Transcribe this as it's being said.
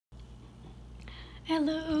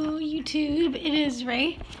Hello YouTube, it is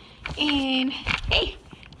Ray, and hey,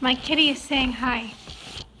 my kitty is saying hi.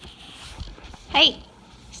 Hey,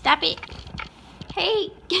 stop it.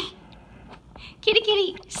 Hey,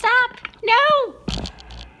 kitty, stop, no!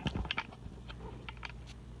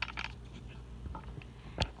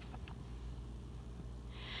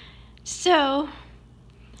 So,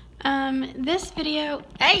 this video,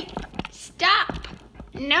 hey, stop,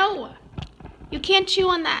 no, you can't chew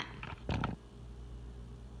on that.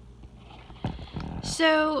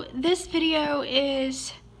 So this video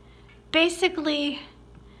is basically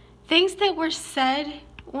things that were said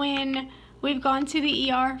when we've gone to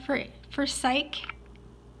the ER for psych.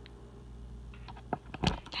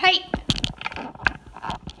 Hey!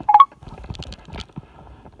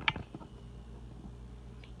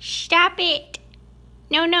 Stop it!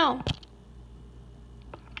 No.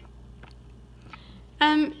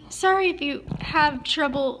 Sorry if you have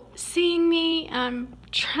trouble seeing me. I'm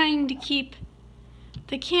trying to keep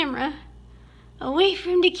the camera away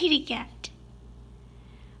from the kitty cat.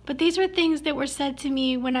 But these were things that were said to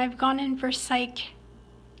me when I've gone in for psych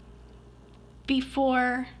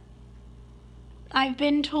before. I've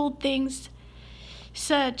been told things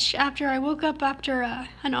such after I woke up after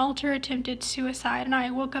an alter attempted suicide and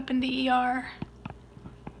I woke up in the ER.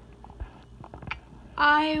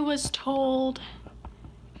 I was told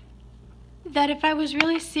that if I was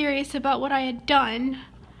really serious about what I had done,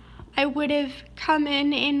 I would have come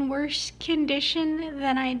in worse condition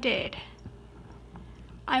than I did.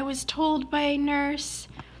 I was told by a nurse,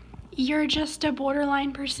 you're just a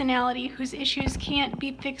borderline personality whose issues can't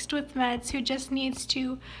be fixed with meds, who just needs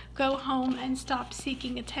to go home and stop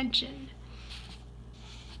seeking attention.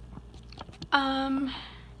 I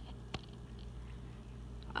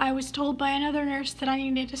was told by another nurse that I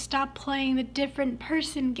needed to stop playing the different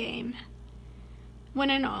person game. When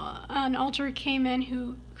an alter came in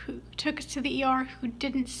who took us to the ER who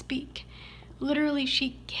didn't speak. Literally,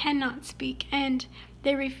 she cannot speak, and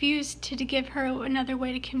they refused to give her another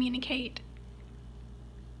way to communicate.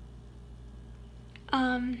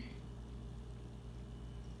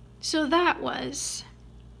 So that was,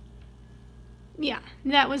 yeah,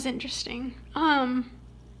 that was interesting.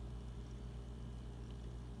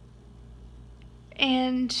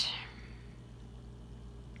 And,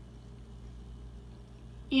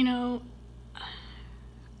 you know,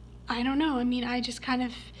 I don't know, I mean, I just kind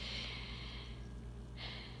of,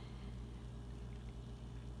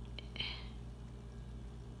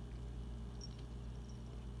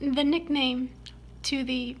 the nickname to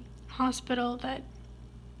the hospital that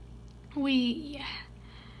we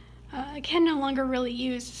can no longer really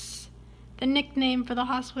use, the nickname for the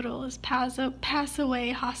hospital is Pass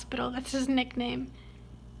Away Hospital. That's his nickname.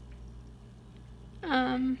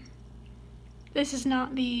 This is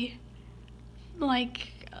not the,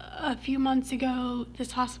 like, a few months ago,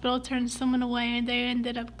 this hospital turned someone away and they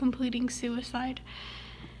ended up completing suicide.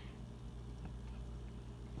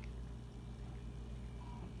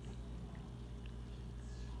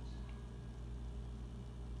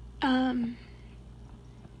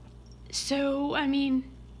 So, I mean,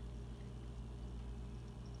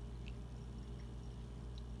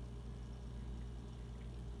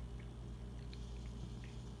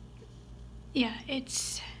 yeah,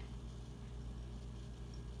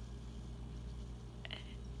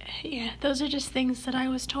 yeah, those are just things that I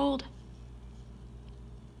was told.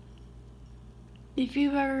 If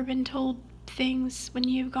you've ever been told things when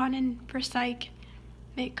you've gone in for psych,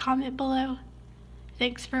 make comment below.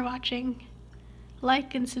 Thanks for watching.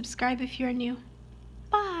 Like and subscribe if you're new.